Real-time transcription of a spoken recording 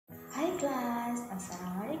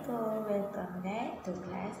Assalamualaikum. Welcome back to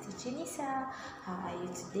class Teacher Nisa. How are you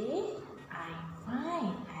today? I'm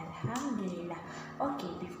fine. Alhamdulillah. Okay,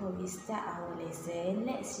 before we start our lesson,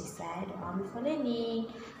 let's recite doa before learning.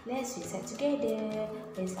 Let's recite together.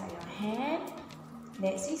 Raise up your hand.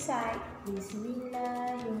 Let's recite.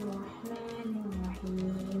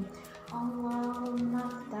 Bismillahirrahmanirrahim.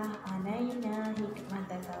 Allahumma ftah alaina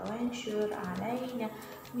hikmataka wanshur alaina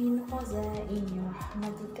min khazaini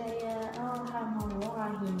rahmatika ya arhamar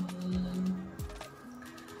rahimin.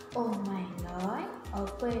 Oh my Lord,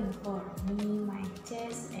 open for me my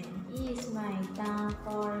chest and ease my tongue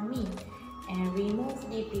for me, and remove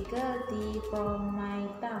difficulty from my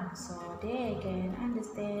tongue so they can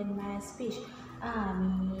understand my speech.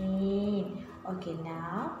 Amin. Okay,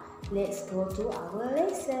 now let's go to our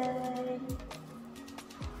lesson.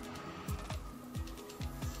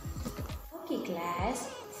 Okay class,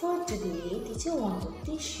 for today teacher want to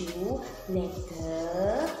teach you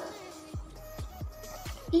letter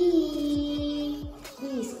E.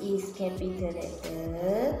 This is capital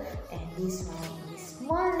letter and this one is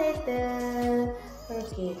small letter.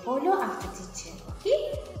 Okay, follow after teacher.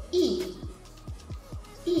 Okay, E.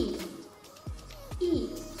 E. E.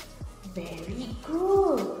 Very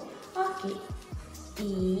good. Okay,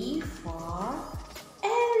 E for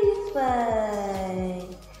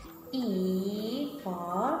elephant. E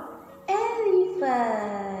for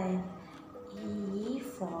elephant. E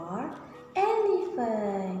for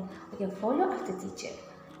elephant. Okay, follow after teacher.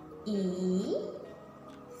 E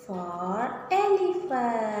for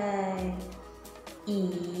elephant.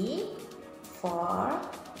 E for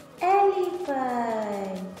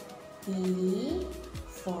elephant. E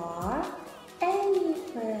for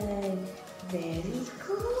elephant. Very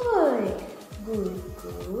good. Good,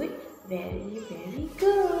 good. Very, very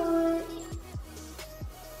good.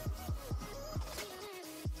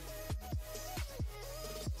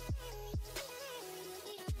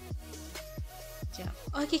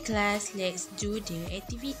 Okay class, let's do the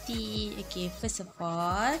activity. Okay, first of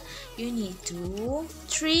all, you need to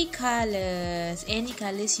 3 colors, any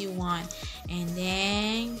colors you want, and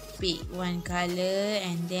then pick one color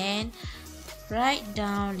and then write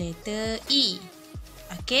down letter E.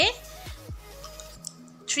 Okay,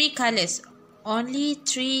 3 colors, only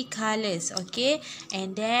 3 colors. Okay,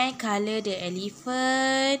 and then color the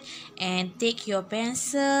elephant and take your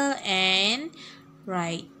pencil and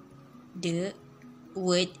write the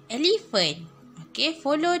word elephant. Okay,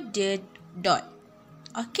 follow the dot.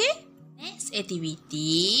 Okay, next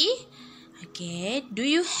activity. Okay, do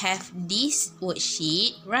you have this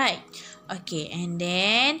worksheet? Right. Okay, and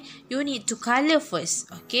then you need to color first.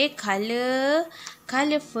 Okay, color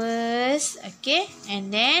first. Okay,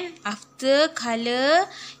 and then after color,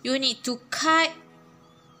 you need to cut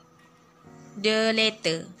the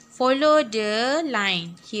letter. Follow the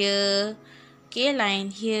line here. Okay, line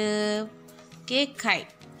here. Okay, cut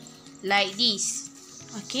like this.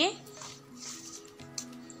 Okay.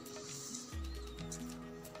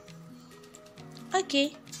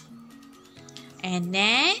 Okay. And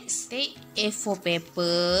next, take A4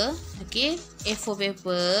 paper. Okay, A4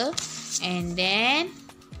 paper, and then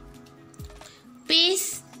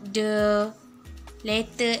paste the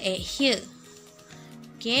letter at here.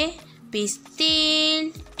 Okay, paste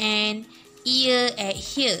tail and ear at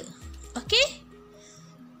here. Okay.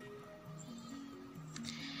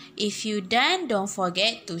 If you done, don't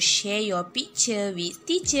forget to share your picture with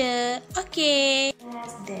teacher. Okay.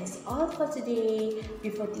 Class, that's all for today.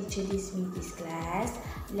 Before teacher dismiss this class,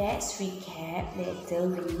 let's recap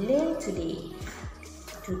letter we learned today.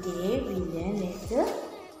 Today we learn letter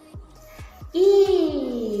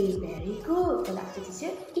E. Very good. Follow after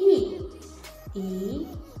teacher. E. E.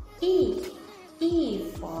 E.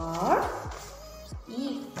 E for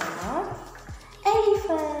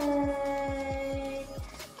elephant.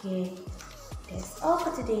 Okay, that's all for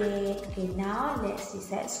today. Okay, now let's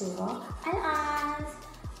recite Surah Al-As.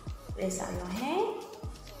 Raise up your hand.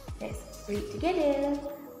 Let's read together.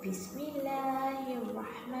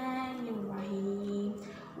 Bismillahirrahmanirrahim.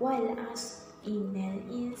 Wal-'asr innal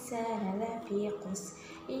insana lafi khusr.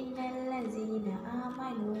 Innal ladzina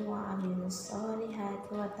amanu wa 'amilus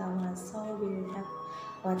solihati wa tawassaw bil haqq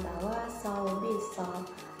wa tawassaw bis sabr.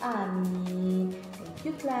 Amin. Thank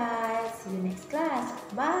you class. See you next class.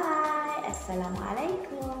 Bye.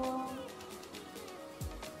 Assalamualaikum.